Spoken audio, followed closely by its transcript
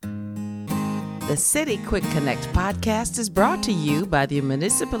The City Quick Connect podcast is brought to you by the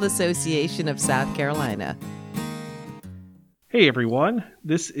Municipal Association of South Carolina. Hey everyone,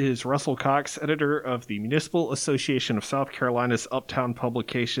 this is Russell Cox, editor of the Municipal Association of South Carolina's Uptown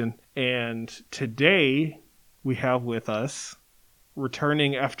publication, and today we have with us,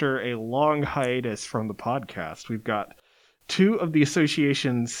 returning after a long hiatus from the podcast, we've got two of the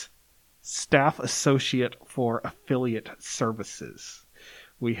association's staff associate for affiliate services.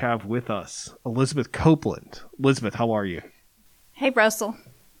 We have with us Elizabeth Copeland. Elizabeth, how are you? Hey, Russell.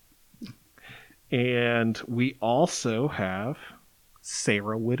 And we also have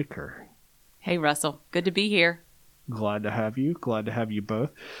Sarah Whitaker. Hey, Russell. Good to be here. Glad to have you. Glad to have you both.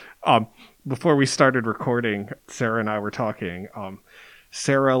 Before we started recording, Sarah and I were talking.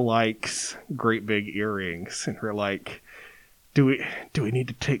 Sarah likes great big earrings, and we're like, do we need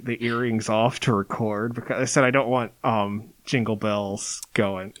to take the earrings off to record? Because I said I don't want jingle bells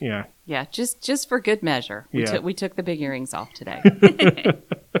going. Yeah. Yeah, just for good measure. We took the big earrings off today.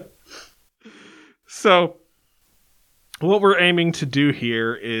 So, what we're aiming to do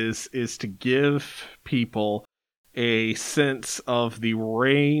here is to give people a sense of the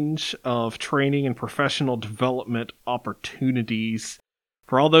range of training and professional development opportunities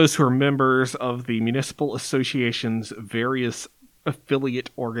for all those who are members of the Municipal Association's various affiliate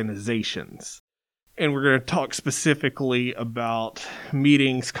organizations. And we're going to talk specifically about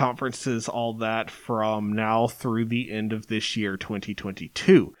meetings, conferences, all that from now through the end of this year,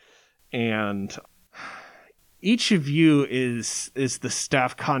 2022. And each of you is the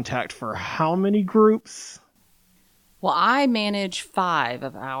staff contact for how many groups? Well, I manage 5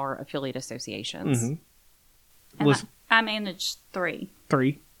 of our affiliate associations. Mm-hmm. And I manage 3.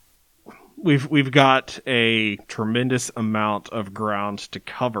 3. We've got a tremendous amount of ground to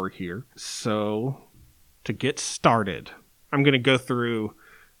cover here. So, to get started, I'm going to go through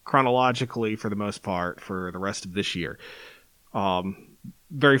chronologically for the most part for the rest of this year.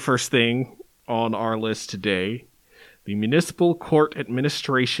 Very first thing on our list today, the Municipal Court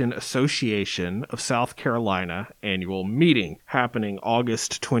Administration Association of South Carolina annual meeting happening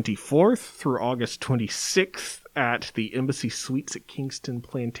August 24th through August 26th at the Embassy Suites at Kingston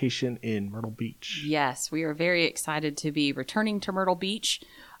Plantation in Myrtle Beach. Yes, we are very excited to be returning to Myrtle Beach,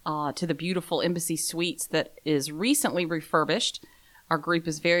 to the beautiful Embassy Suites that is recently refurbished. Our group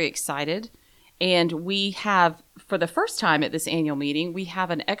is very excited. And we have, for the first time at this annual meeting, we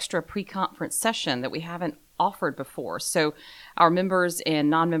have an extra pre-conference session that we haven't offered before. So our members and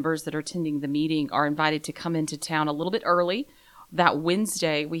non-members that are attending the meeting are invited to come into town a little bit early. That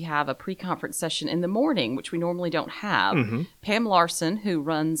Wednesday, we have a pre-conference session in the morning, which we normally don't have. Mm-hmm. Pam Larson, who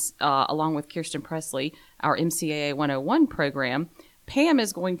runs, along with Kirsten Presley, our MCAA 101 program, Pam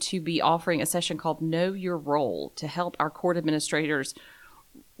is going to be offering a session called Know Your Role to help our court administrators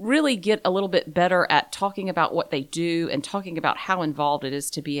really get a little bit better at talking about what they do and talking about how involved it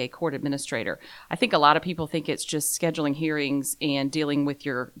is to be a court administrator. I think a lot of people think it's just scheduling hearings and dealing with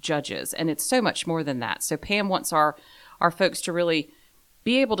your judges, and it's so much more than that. So Pam wants our folks to really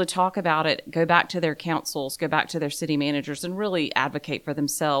be able to talk about it, go back to their councils, go back to their city managers, and really advocate for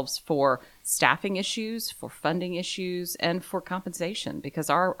themselves for staffing issues, for funding issues, and for compensation, because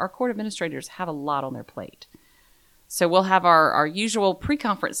our court administrators have a lot on their plate. So we'll have our usual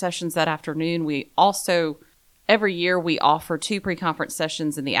pre-conference sessions that afternoon. We also, every year, we offer 2 pre-conference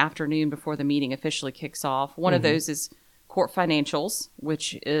sessions in the afternoon before the meeting officially kicks off. One of those is Court Financials,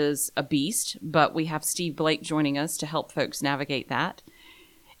 which is a beast, but we have Steve Blake joining us to help folks navigate that.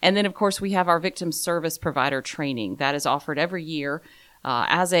 And then, of course, we have our Victim Service Provider training. That is offered every year.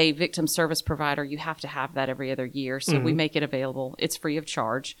 As a victim service provider, you have to have that every other year, so we make it available. It's free of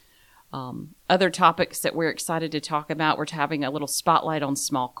charge. Other topics that we're excited to talk about, we're having a little spotlight on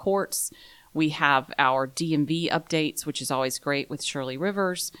small courts. We have our DMV updates, which is always great with Shirley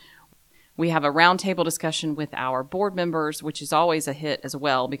Rivers. We have a roundtable discussion with our board members, which is always a hit as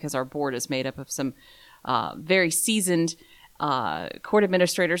well, because our board is made up of some very seasoned court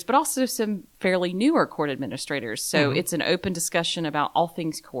administrators, but also some fairly newer court administrators. So it's an open discussion about all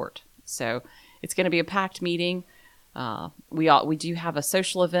things court. So it's going to be a packed meeting. We do have a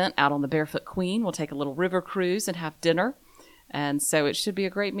social event out on the Barefoot Queen. We'll take a little river cruise and have dinner. And so it should be a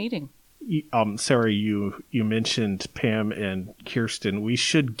great meeting. Sarah, you mentioned Pam and Kirsten. We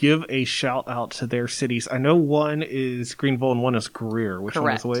should give a shout out to their cities. I know one is Greenville and one is Greer. Which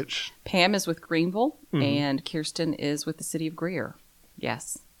Correct. One is which? Pam is with Greenville and Kirsten is with the city of Greer.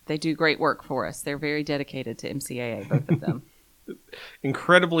 Yes, they do great work for us. They're very dedicated to MCAA, both of them.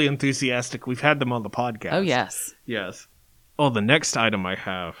 Incredibly enthusiastic. We've had them on the podcast. Oh, yes. Yes. Oh, the next item I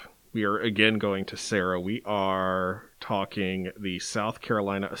have we are again going to Sarah. We are talking the South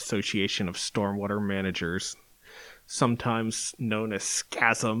Carolina Association of Stormwater Managers, sometimes known as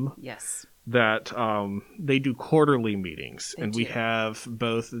SCASM. Yes. That they do quarterly meetings, They and we do. have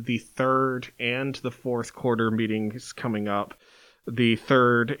both the third and the fourth quarter meetings coming up. The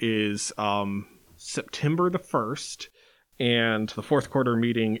third is September the 1st, and the fourth quarter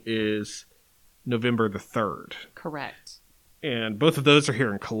meeting is November the 3rd. Correct. And both of those are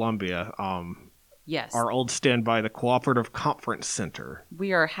here in Columbia. Yes. Our old standby, the Cooperative Conference Center.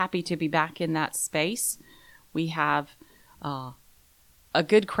 We are happy to be back in that space. We have a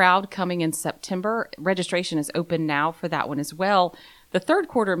good crowd coming in September. Registration is open now for that one as well. The third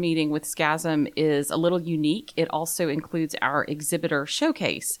quarter meeting with SCASM is a little unique. It also includes our exhibitor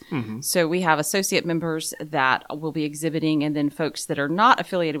showcase. So we have associate members that will be exhibiting, and then folks that are not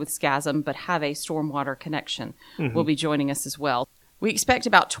affiliated with SCASM but have a stormwater connection will be joining us as well. We expect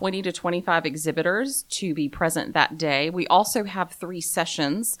about 20 to 25 exhibitors to be present that day. We also have 3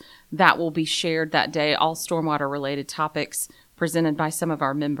 sessions that will be shared that day, all stormwater related topics presented by some of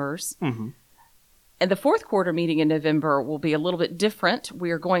our members. And the fourth quarter meeting in November will be a little bit different.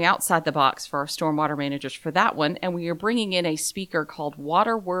 We are going outside the box for our stormwater managers for that one, and we are bringing in a speaker called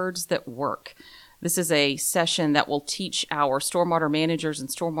Water Words That Work. This is a session that will teach our stormwater managers and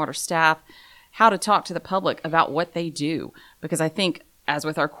stormwater staff how to talk to the public about what they do. Because I think, as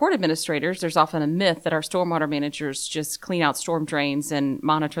with our court administrators, there's often a myth that our stormwater managers just clean out storm drains and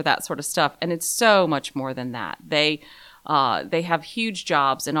monitor that sort of stuff. And it's so much more than that. They have huge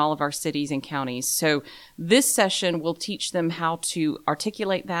jobs in all of our cities and counties. So this session will teach them how to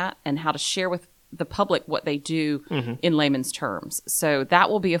articulate that and how to share with the public what they do in layman's terms. So that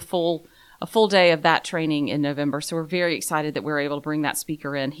will be a full day of that training in November. So we're very excited that we're able to bring that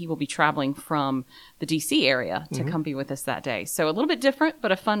speaker in. He will be traveling from the DC area to come be with us that day. So a little bit different,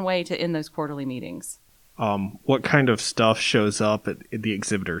 but a fun way to end those quarterly meetings. What kind of stuff shows up at the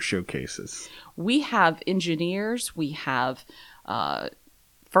exhibitor showcases? We have engineers, we have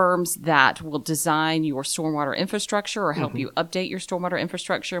firms that will design your stormwater infrastructure or help you update your stormwater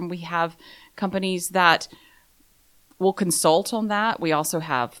infrastructure. And we have companies that will consult on that. We also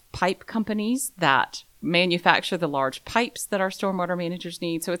have pipe companies that manufacture the large pipes that our stormwater managers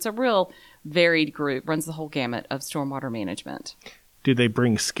need. So it's a real varied group, runs the whole gamut of stormwater management. Do they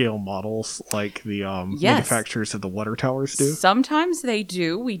bring scale models like the manufacturers of the water towers do? Sometimes they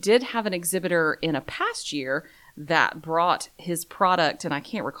do. We did have an exhibitor in a past year that brought his product, and I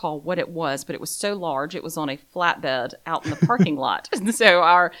can't recall what it was, but it was so large, it was on a flatbed out in the parking lot. And so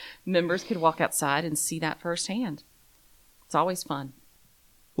our members could walk outside and see that firsthand. It's always fun.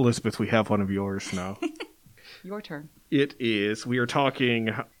 Elizabeth, we have one of yours now. Your turn. It is. We are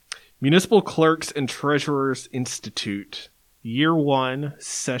talking Municipal Clerks and Treasurers Institute, Year 1,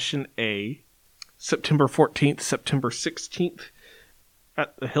 Session A, September 14th, September 16th,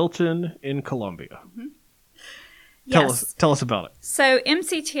 at the Hilton in Columbia. Yes. Tell us about it. So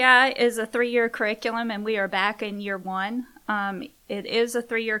MCTI is a 3-year curriculum, and we are back in year 1. It is a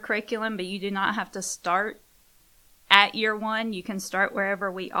 3-year curriculum, but you do not have to start at year 1. You can start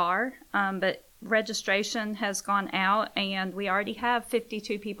wherever we are. But registration has gone out, and we already have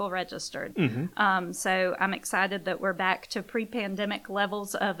 52 people registered. So I'm excited that we're back to pre-pandemic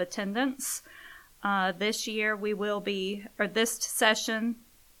levels of attendance. This year this session,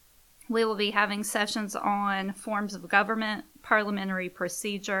 we will be having sessions on forms of government, parliamentary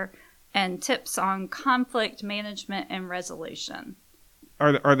procedure, and tips on conflict management and resolution.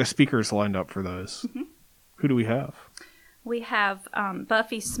 Are the speakers lined up for those? Who do we have? We have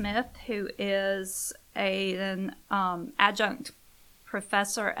Buffy Smith, who is an adjunct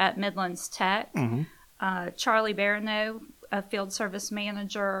professor at Midlands Tech. Charlie Barano, a field service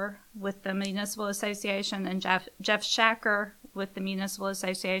manager with the Municipal Association, and Jeff Shacker with the Municipal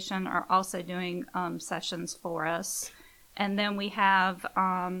Association are also doing sessions for us. And then we have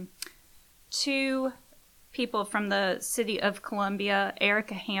 2 people from the city of Columbia.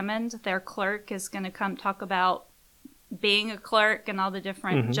 Erica Hammond, their clerk, is going to come talk about being a clerk and all the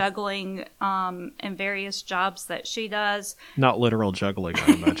different juggling and various jobs that she does. Not literal juggling,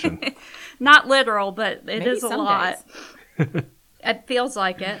 I imagine. Not literal, but it Maybe is a some lot. days. It feels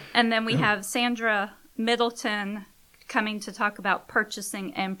like it. And then we have Sandra Middleton coming to talk about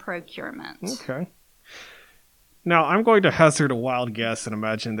purchasing and procurement. Okay. Now, I'm going to hazard a wild guess and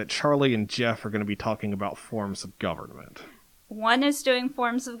imagine that Charlie and Jeff are going to be talking about forms of government. One is doing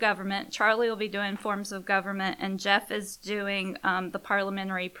forms of government. Charlie will be doing forms of government, and Jeff is doing the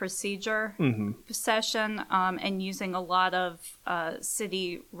parliamentary procedure session and using a lot of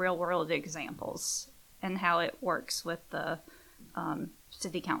city real-world examples and how it works with the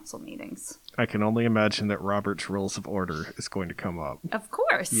city council meetings. I can only imagine that Robert's Rules of Order is going to come up. Of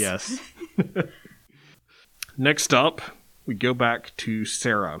course. Yes. Next up, we go back to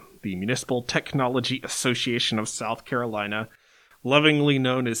Sarah, the Municipal Technology Association of South Carolina, lovingly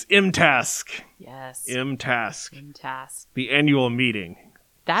known as MTASC. Yes. MTASC. MTASC. The annual meeting.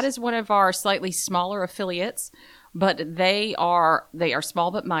 That is one of our slightly smaller affiliates, but they are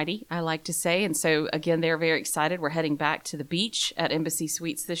small but mighty, I like to say. And so, again, they're very excited. We're heading back to the beach at Embassy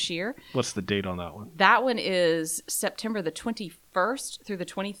Suites this year. What's the date on that one? That one is September the 21st through the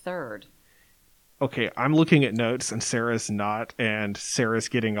 23rd. Okay, I'm looking at notes, and Sarah's not, and Sarah's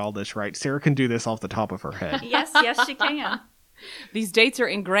getting all this right. Sarah can do this off the top of her head. Yes, she can. These dates are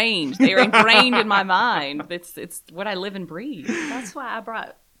ingrained. They are ingrained in my mind. It's what I live and breathe. That's why I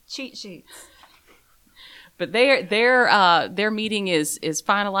brought cheat sheets. But their meeting is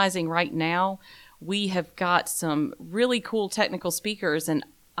finalizing right now. We have got some really cool technical speakers, and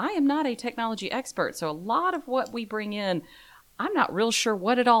I am not a technology expert, so a lot of what we bring in, I'm not real sure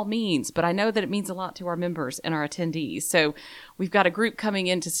what it all means, but I know that it means a lot to our members and our attendees. So we've got a group coming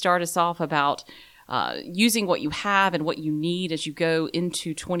in to start us off about using what you have and what you need as you go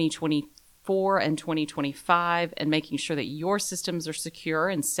into 2024 and 2025 and making sure that your systems are secure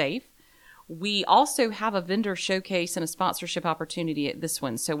and safe. We also have a vendor showcase and a sponsorship opportunity at this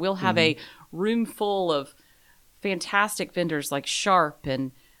one. So we'll have a room full of fantastic vendors like Sharp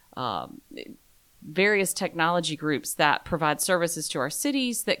and various technology groups that provide services to our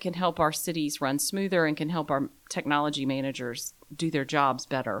cities that can help our cities run smoother and can help our technology managers do their jobs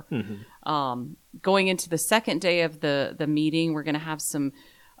better. Going into the second day of the meeting, we're going to have some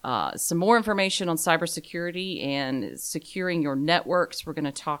more information on cybersecurity and securing your networks. We're going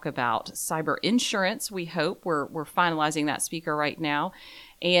to talk about cyber insurance. We hope we're finalizing that speaker right now.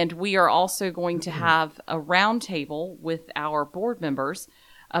 And we are also going to have a roundtable with our board members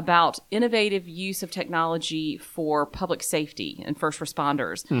about innovative use of technology for public safety and first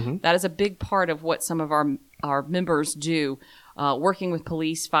responders. That is a big part of what some of our members do, working with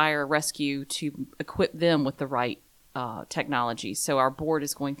police, fire, rescue to equip them with the right technology. So our board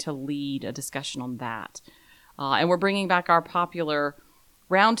is going to lead a discussion on that. And we're bringing back our popular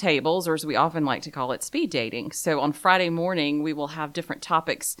roundtables, or as we often like to call it, speed dating. So on Friday morning, we will have different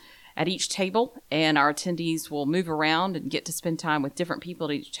topics at each table, and our attendees will move around and get to spend time with different people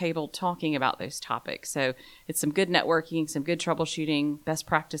at each table talking about those topics. So it's some good networking, some good troubleshooting, best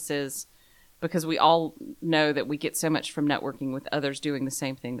practices, because we all know that we get so much from networking with others doing the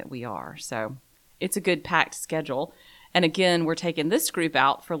same thing that we are. So it's a good packed schedule. And again, we're taking this group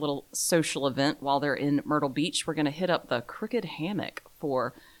out for a little social event while they're in Myrtle Beach. We're going to hit up the Crooked Hammock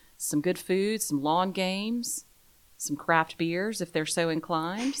for some good food, some lawn games, some craft beers if they're so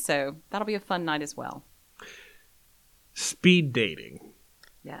inclined. So that'll be a fun night as well. Speed dating.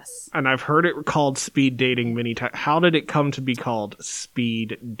 Yes. And I've heard it called speed dating many times. How did it come to be called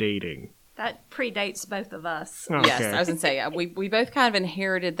speed dating? That predates both of us. Okay. Yes, I was going to say, we both kind of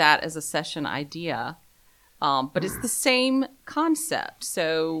inherited that as a session idea. But it's the same concept.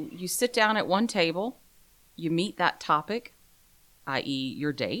 So you sit down at one table, you meet that topic, i.e.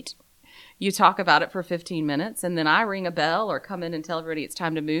 your date. You talk about it for 15 minutes, and then I ring a bell or come in and tell everybody it's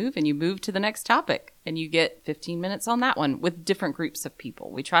time to move, and you move to the next topic, and you get 15 minutes on that one with different groups of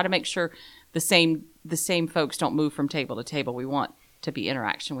people. We try to make sure the same folks don't move from table to table. We want to be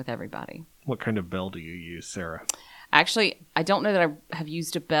interaction with everybody. What kind of bell do you use, Sarah? Actually, I don't know that I have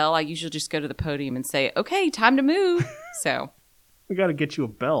used a bell. I usually just go to the podium and say, okay, time to move. So We got to get you a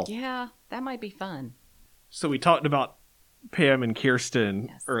bell. yeah, that might be fun. So we talked about Pam and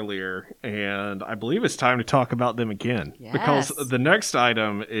Kirsten earlier, and I believe it's time to talk about them again. Yes. Because the next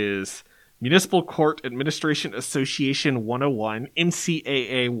item is Municipal Court Administration Association 101,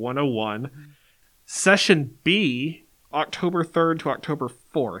 MCAA 101, Session B, October 3rd to October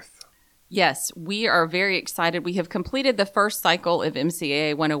 4th. Yes, we are very excited. We have completed the first cycle of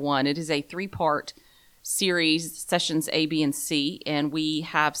MCAA 101. It is a 3-part series, sessions A, B, and C, and we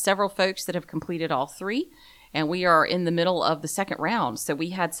have several folks that have completed all 3. And we are in the middle of the second round. So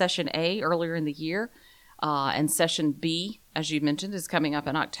we had Session A earlier in the year, and Session B, as you mentioned, is coming up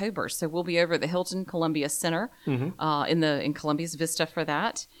in October. So we'll be over at the Hilton Columbia Center in Columbia's Vista for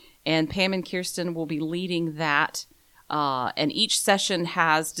that. And Pam and Kirsten will be leading that. And each session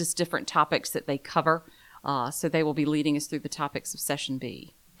has just different topics that they cover. So they will be leading us through the topics of Session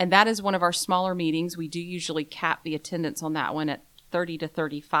B. And that is one of our smaller meetings. We do usually cap the attendance on that one at 30 to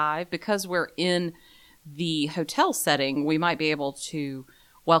 35 because we're in the hotel setting. We might be able to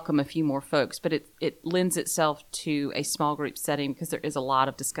welcome a few more folks, but it lends itself to a small group setting because there is a lot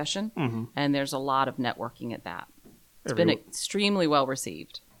of discussion and there's a lot of networking at that. It's been extremely well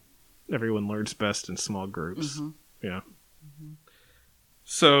received. Everyone learns best in small groups. Mm-hmm. Yeah. Mm-hmm.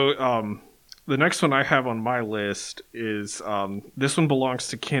 So, the next one I have on my list is, this one belongs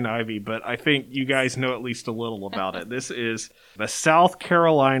to Ken Ivey, but I think you guys know at least a little about it. This is the South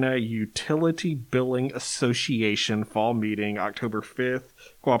Carolina Utility Billing Association Fall Meeting, October 5th,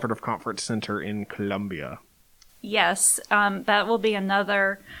 Cooperative Conference Center in Columbia. Yes, that will be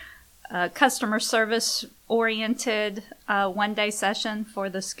another customer service-oriented one-day session for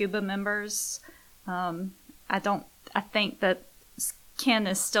the SCUBA members. I think that Ken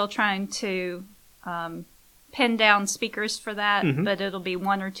is still trying to pin down speakers for that, but it'll be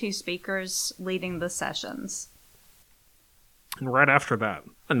 1 or 2 speakers leading the sessions. And right after that,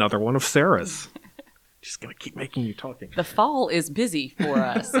 another one of Sarah's. She's going to keep making you talking. The fall is busy for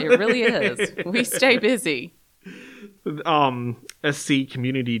us. It really is. We stay busy. SC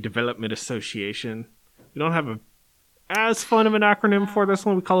Community Development Association. We don't have as fun of an acronym for this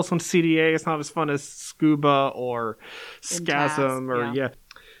one. We call this one CDA. It's not as fun as SCUBA or SCASM or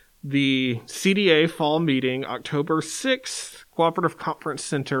The CDA Fall Meeting, October 6th, Cooperative Conference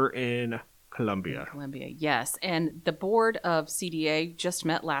Center in Columbia. Yes. And the board of CDA just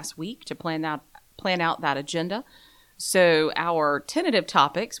met last week to plan out that agenda. So our tentative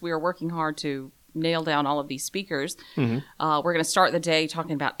topics, we are working hard to nail down all of these speakers. Mm-hmm. We're going to start the day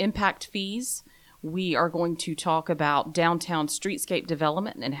talking about impact fees. We are going to talk about downtown streetscape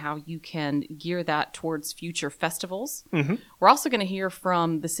development and how you can gear that towards future festivals. Mm-hmm. We're also going to hear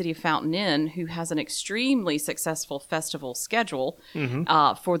from the City of Fountain Inn, who has an extremely successful festival schedule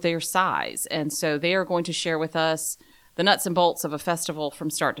for their size. And so they are going to share with us the nuts and bolts of a festival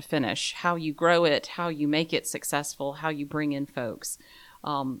from start to finish, how you grow it, how you make it successful, how you bring in folks.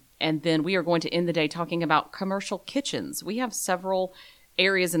 And then we are going to end the day talking about commercial kitchens. We have several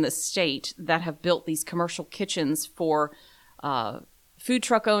areas in the state that have built these commercial kitchens for food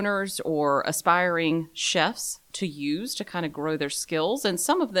truck owners or aspiring chefs to use to kind of grow their skills. And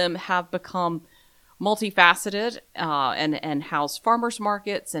some of them have become multifaceted and house farmers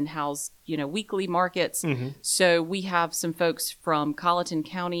markets and house, weekly markets. Mm-hmm. So we have some folks from Colleton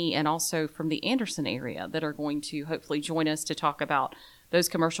County and also from the Anderson area that are going to hopefully join us to talk about those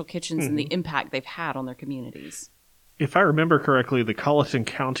commercial kitchens and the impact they've had on their communities. If I remember correctly, the Colleton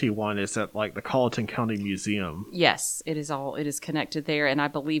County one is at the Colleton County Museum. Yes, it is connected there. And I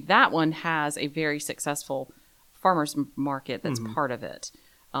believe that one has a very successful farmers market that's part of it.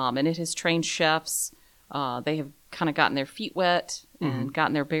 And it has trained chefs. They have kind of gotten their feet wet and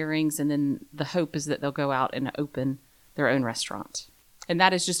gotten their bearings. And then the hope is that they'll go out and open their own restaurant. And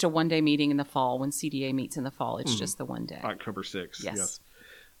that is just a one-day meeting in the fall. When CDA meets in the fall, it's just the one day. October 6th. Yes.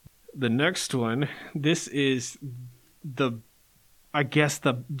 The next one, this is the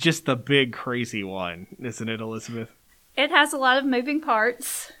big crazy one, isn't it, Elizabeth? It has a lot of moving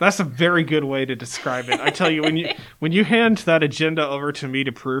parts. That's a very good way to describe it. I tell you, when you hand that agenda over to me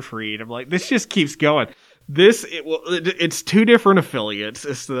to proofread, I'm like, this just keeps going. It's 2 different affiliates.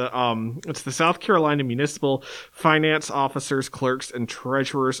 It's the South Carolina Municipal Finance Officers, Clerks, and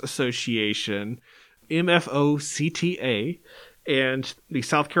Treasurers Association, MFOCTA, and the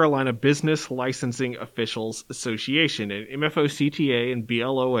South Carolina Business Licensing Officials Association. And MFOCTA and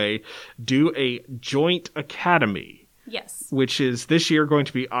BLOA do a joint academy. Yes. Which is this year going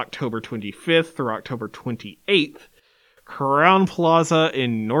to be October 25th through October 28th. Crowne Plaza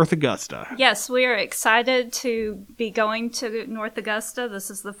in North Augusta. Yes, we are excited to be going to North Augusta. This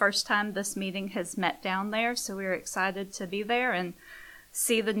is the first time this meeting has met down there, so we're excited to be there and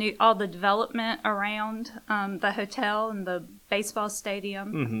see all the development around the hotel and the baseball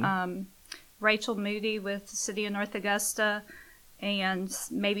stadium. Mm-hmm. Rachel Moody with the City of North Augusta and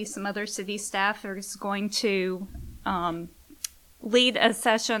maybe some other city staff is going to lead a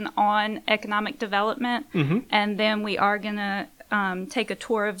session on economic development. Mm-hmm. And then we are going to take a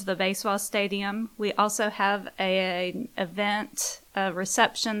tour of the baseball stadium. We also have an event, a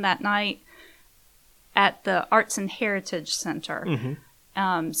reception that night at the Arts and Heritage Center.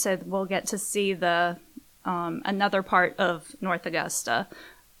 Mm-hmm. So we'll get to see another part of North Augusta.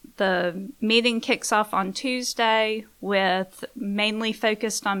 The meeting kicks off on Tuesday with mainly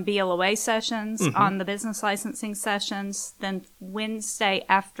focused on BLOA sessions, on the business licensing sessions. Then Wednesday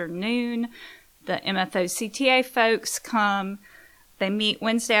afternoon, the MFOCTA folks come. They meet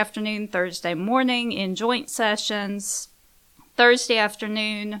Wednesday afternoon, Thursday morning in joint sessions. Thursday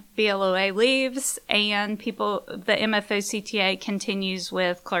afternoon, BLOA leaves, and the MFOCTA continues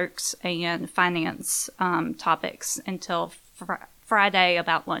with clerks and finance topics until Friday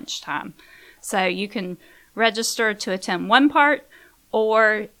about lunchtime. So you can register to attend one part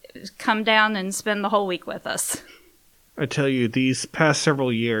or come down and spend the whole week with us. I tell you, these past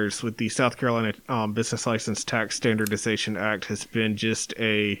several years with the South Carolina Business License Tax Standardization Act has been just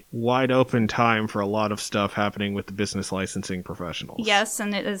a wide open time for a lot of stuff happening with the business licensing professionals. Yes,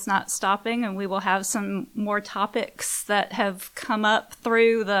 and it is not stopping, and we will have some more topics that have come up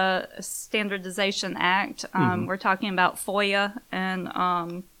through the Standardization Act. We're talking about FOIA,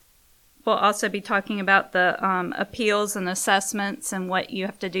 and we'll also be talking about the appeals and assessments and what you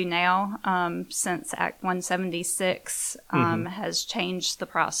have to do now since Act 176 has changed the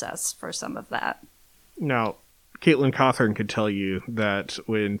process for some of that. Now, Caitlin Cawthorn could tell you that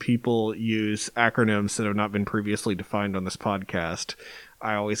when people use acronyms that have not been previously defined on this podcast,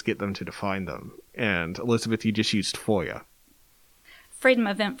 I always get them to define them. And Elizabeth, you just used FOIA. Freedom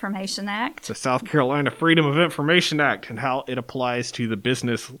of Information Act. The South Carolina Freedom of Information Act and how it applies to the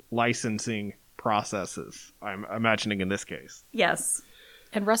business licensing processes, I'm imagining in this case. Yes.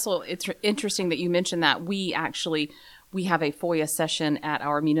 And Russell, it's interesting that you mentioned that. We have a FOIA session at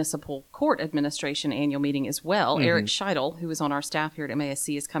our Municipal Court Administration annual meeting as well. Eric Scheidel, who is on our staff here at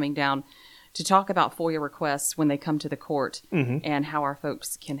MASC, is coming down to talk about FOIA requests when they come to the court and how our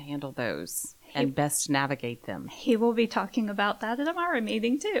folks can handle those and best navigate them. He will be talking about that at our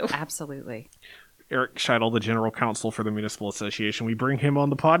meeting, too. Absolutely. Eric Scheidel, the General Counsel for the Municipal Association. We bring him on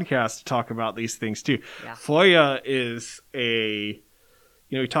the podcast to talk about these things, too. Yeah. FOIA is we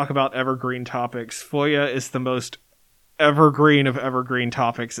talk about evergreen topics. FOIA is the most evergreen of evergreen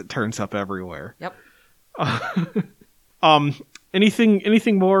topics. It turns up everywhere. Yep.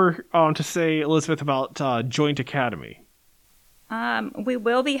 Anything more to say, Elizabeth, about Joint Academy? We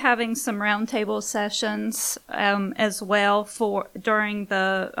will be having some roundtable sessions as well during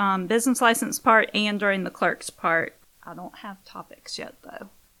the business license part and during the clerk's part. I don't have topics yet, though.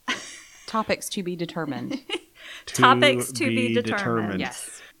 Topics to be determined. Topics to be determined.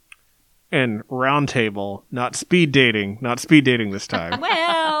 Yes. And roundtable, not speed dating. Not speed dating this time.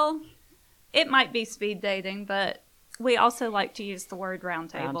 Well, it might be speed dating, but we also like to use the word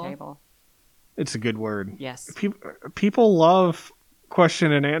roundtable. Roundtable. It's a good word. Yes. People love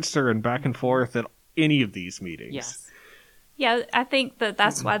question and answer and back and forth at any of these meetings. Yes. Yeah, I think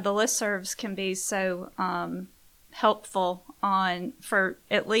that's why the listservs can be so helpful for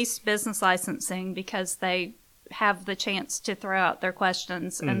at least business licensing, because they have the chance to throw out their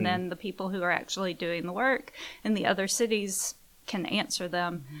questions and then the people who are actually doing the work in the other cities can answer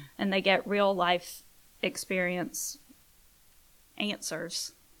them and they get real life experience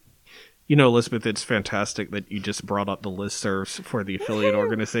answers. You know, Elizabeth, it's fantastic that you just brought up the listservs for the affiliate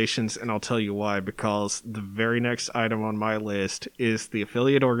organizations, and I'll tell you why, because the very next item on my list is the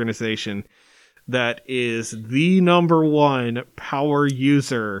affiliate organization that is the number one power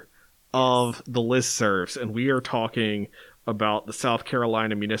user of the listservs, and we are talking about the South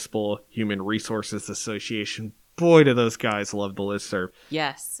Carolina Municipal Human Resources Association. Boy, do those guys love the listserv.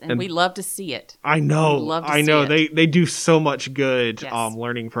 Yes, and we love to see it. I know. We love to I know. see They do so much good Yes.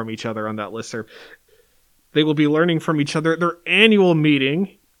 learning from each other on that listserv. They will be learning from each other at their annual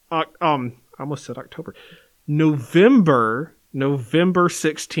meeting. I almost said October. November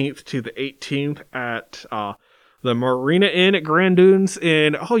 16th to the 18th at the Marina Inn at Grand Dunes.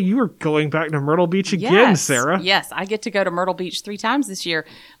 And, you were going back to Myrtle Beach again, Yes. Sarah. Yes, I get to go to Myrtle Beach 3 times this year.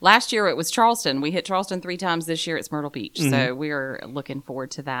 Last year it was Charleston. We hit Charleston 3 times. This year it's Myrtle Beach. So we're looking forward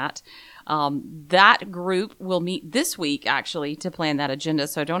to that. That group will meet this week, actually, to plan that agenda.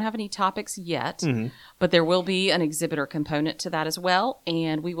 So I don't have any topics yet, but there will be an exhibitor component to that as well.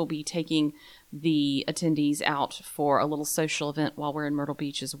 And we will be taking the attendees out for a little social event while we're in Myrtle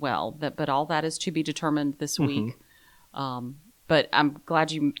Beach as well. But all that is to be determined this week. But I'm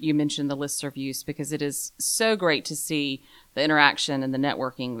glad you mentioned the listserv use, because it is so great to see the interaction and the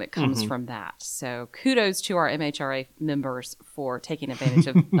networking that comes from that. So kudos to our MHRA members for taking advantage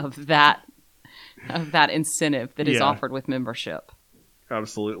of that incentive that is offered with membership.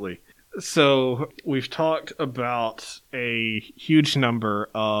 Absolutely. So we've talked about a huge number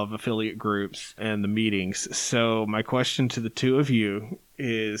of affiliate groups and the meetings. So my question to the two of you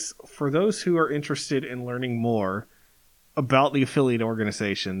is, for those who are interested in learning more about the affiliate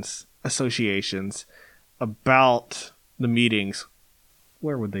associations, about the meetings,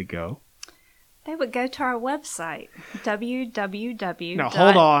 where would they go? They would go to our website, www. Now,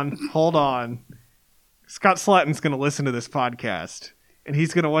 hold on. Scott Slatton's going to listen to this podcast, and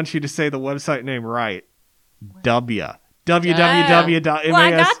he's going to want you to say the website name right. www.mas. Well,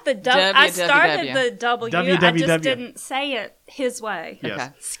 I got the www. I started the W. I www. just didn't say it his way. Yes. Okay.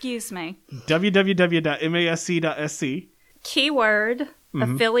 Excuse me. www.masc.sc. Keyword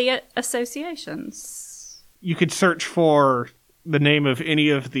affiliate associations. You could search for the name of any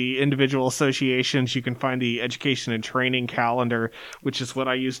of the individual associations. You can find the education and training calendar, which is what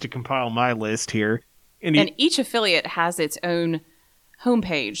I use to compile my list here. And each affiliate has its own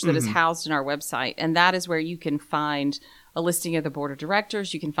homepage that is housed in our website, and that is where you can find a listing of the board of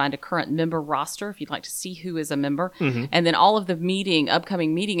directors. You can find a current member roster if you'd like to see who is a member, and then all of the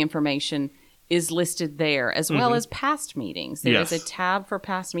upcoming meeting information is listed there, as well as past meetings. There is a tab for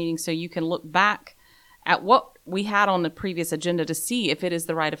past meetings, so you can look back at what we had on the previous agenda to see if it is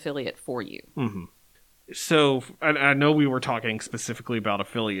the right affiliate for you. So I know we were talking specifically about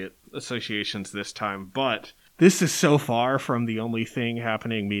affiliate associations this time, but this is so far from the only thing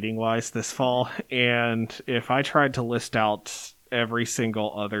happening meeting-wise this fall, and if I tried to list out every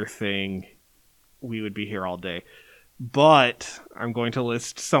single other thing, we would be here all day. But I'm going to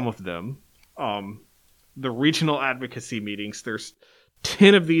list some of them. The regional advocacy meetings, there's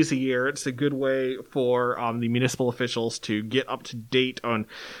 10 of these a year. It's a good way for the municipal officials to get up to date on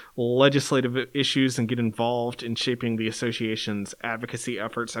legislative issues and get involved in shaping the association's advocacy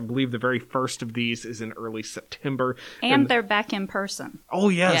efforts. I believe the very first of these is in early September. And they're back in person. Oh,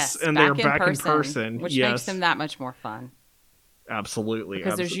 yes. And they're back in person. Which makes them that much more fun. Absolutely.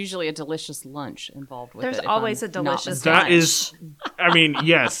 Because there's usually a delicious lunch involved with it. There's always a delicious lunch. That is, I mean,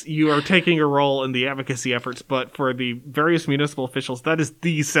 yes, you are taking a role in the advocacy efforts, but for the various municipal officials, that is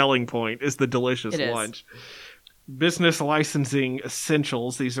the selling point, is the delicious lunch. Business licensing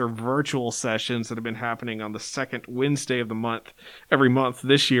essentials. These are virtual sessions that have been happening on the second Wednesday of the month, every month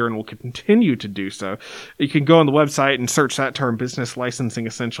this year, and will continue to do so. You can go on the website and search that term, business licensing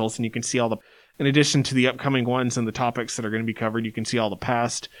essentials, and you can see all the, in addition to the upcoming ones and the topics that are going to be covered, you can see all the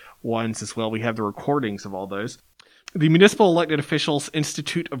past ones as well. We have the recordings of all those. The Municipal Elected Officials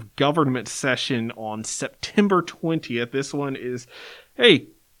Institute of Government session on September 20th. This one is,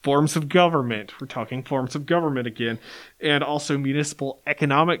 forms of government. We're talking forms of government again. And also municipal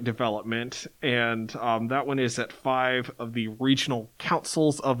economic development. And that one is at 5 of the regional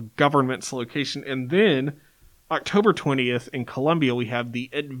councils of government's location. And then October 20th in Columbia, we have the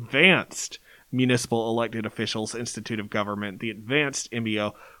Advanced Municipal Elected Officials Institute of Government, the Advanced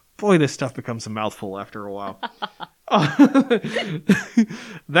MEO. Boy, this stuff becomes a mouthful after a while.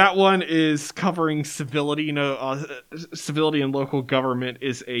 That one is covering civility. Civility in local government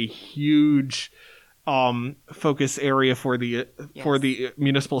is a huge focus area for the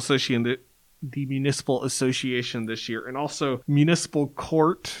municipal association. The municipal association this year, and also municipal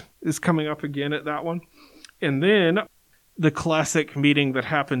court is coming up again at that one. And then the classic meeting that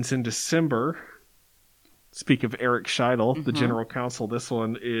happens in December. Speak of Eric Scheidel, the general counsel. This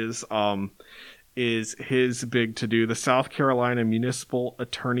one is his big to-do. The South Carolina Municipal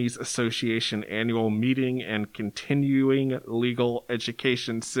Attorneys Association annual meeting and continuing legal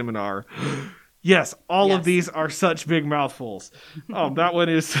education seminar. Yes, all of these are such big mouthfuls. That one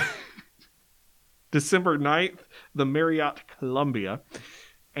is December 9th, the Marriott Columbia.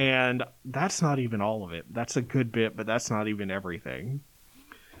 And that's not even all of it. That's a good bit, but that's not even everything.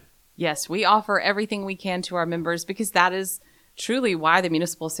 Yes, we offer everything we can to our members because that is truly why the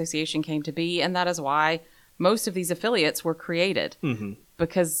Municipal Association came to be, and that is why most of these affiliates were created.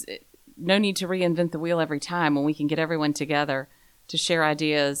 Because no need to reinvent the wheel every time when we can get everyone together to share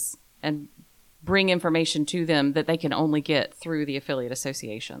ideas and bring information to them that they can only get through the affiliate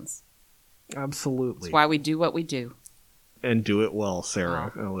associations. Absolutely. That's why we do what we do. And do it well,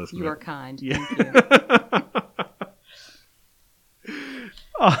 Sarah. Elizabeth. You are kind. Yeah. Thank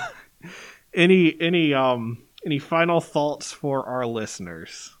you. Any final thoughts for our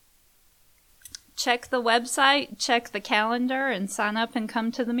listeners? Check the website, check the calendar, and sign up and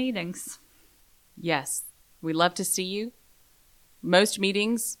come to the meetings. Yes. We love to see you. Most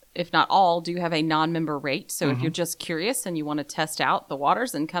meetings, if not all, do have a non-member rate. So if you're just curious and you want to test out the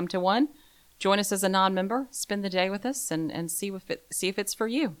waters and come to one, join us as a non-member, spend the day with us, and see if it's for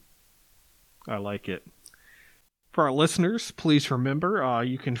you. I like it. For our listeners, please remember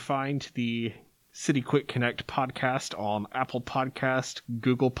you can find the City Quick Connect podcast on Apple Podcast,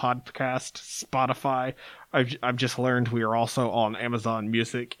 Google Podcast, Spotify. I've just learned we are also on Amazon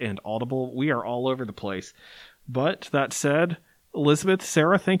Music and Audible. We are all over the place. But that said, Elizabeth,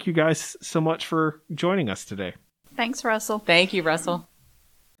 Sarah, thank you guys so much for joining us today. Thanks, Russell. Thank you, Russell.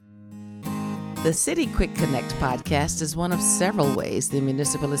 The City Quick Connect podcast is one of several ways the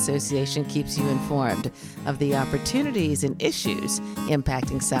Municipal Association keeps you informed of the opportunities and issues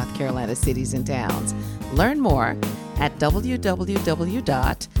impacting South Carolina cities and towns. Learn more at www.masc.sc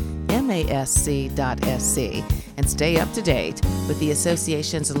and stay up to date with the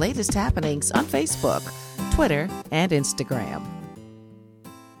association's latest happenings on Facebook, Twitter, and Instagram.